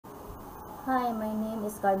Hi, my name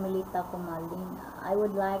is Carmelita Comaling. I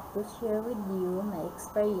would like to share with you my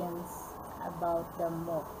experience about the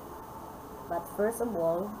MOOC. But first of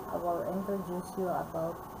all, I will introduce you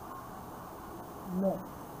about MOOC.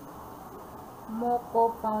 MOOC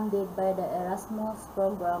co-founded by the Erasmus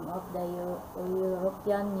program of the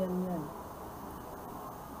European Union.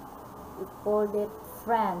 We called it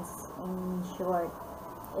France in short.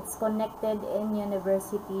 It's connected in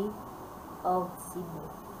University of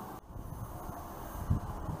Cebu.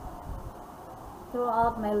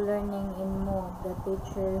 Throughout my learning in MOOC, the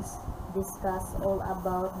teachers discuss all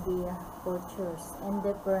about the cultures in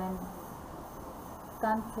different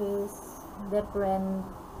countries, different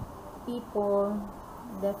people,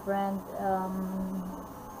 different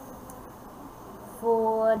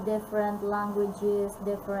food, different languages,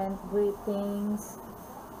 different greetings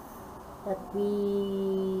that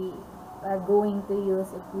we are going to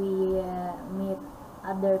use if we meet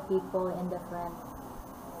other people in different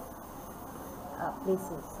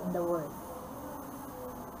places in the world.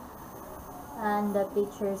 And the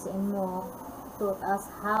teachers in MOOC taught us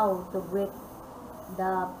how to greet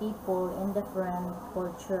the people in different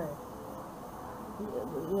culture.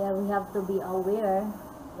 We have to be aware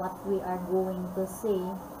what we are going to say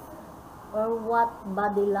or what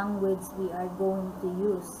body language we are going to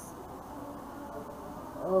use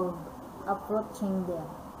of approaching them,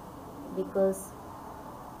 because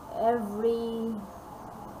every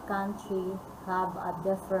country have a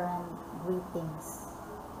different greetings,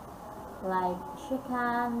 like shake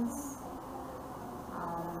hands,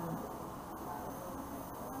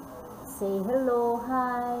 say hello,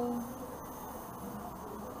 hi,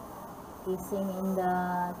 kissing in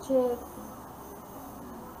the cheek,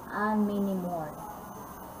 and many more.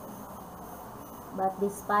 But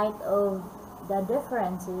despite of the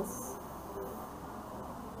differences,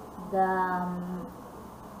 the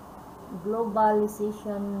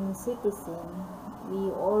globalization citizen,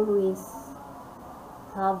 we always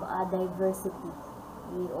have a diversity.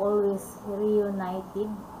 We always reunited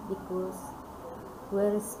because we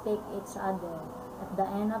respect each other. At the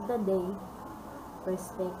end of the day,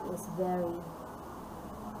 respect is very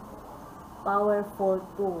powerful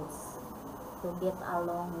tools to get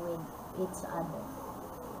along with each other.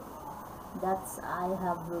 That's I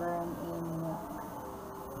have learned in MOOC.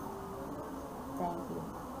 Thank you.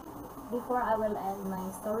 Before I will end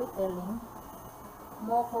my storytelling,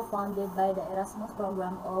 MOOC co-founded by the Erasmus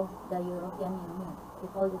program of the European Union. We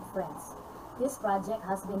call it France. This project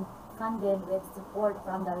has been funded with support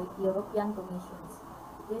from the European Commission.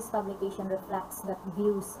 This publication reflects the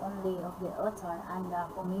views only of the author, and the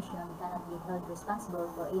Commission cannot be held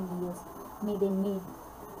responsible for any use made in need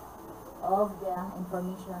of the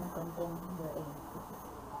information contained therein.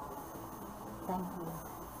 Thank you.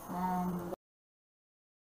 And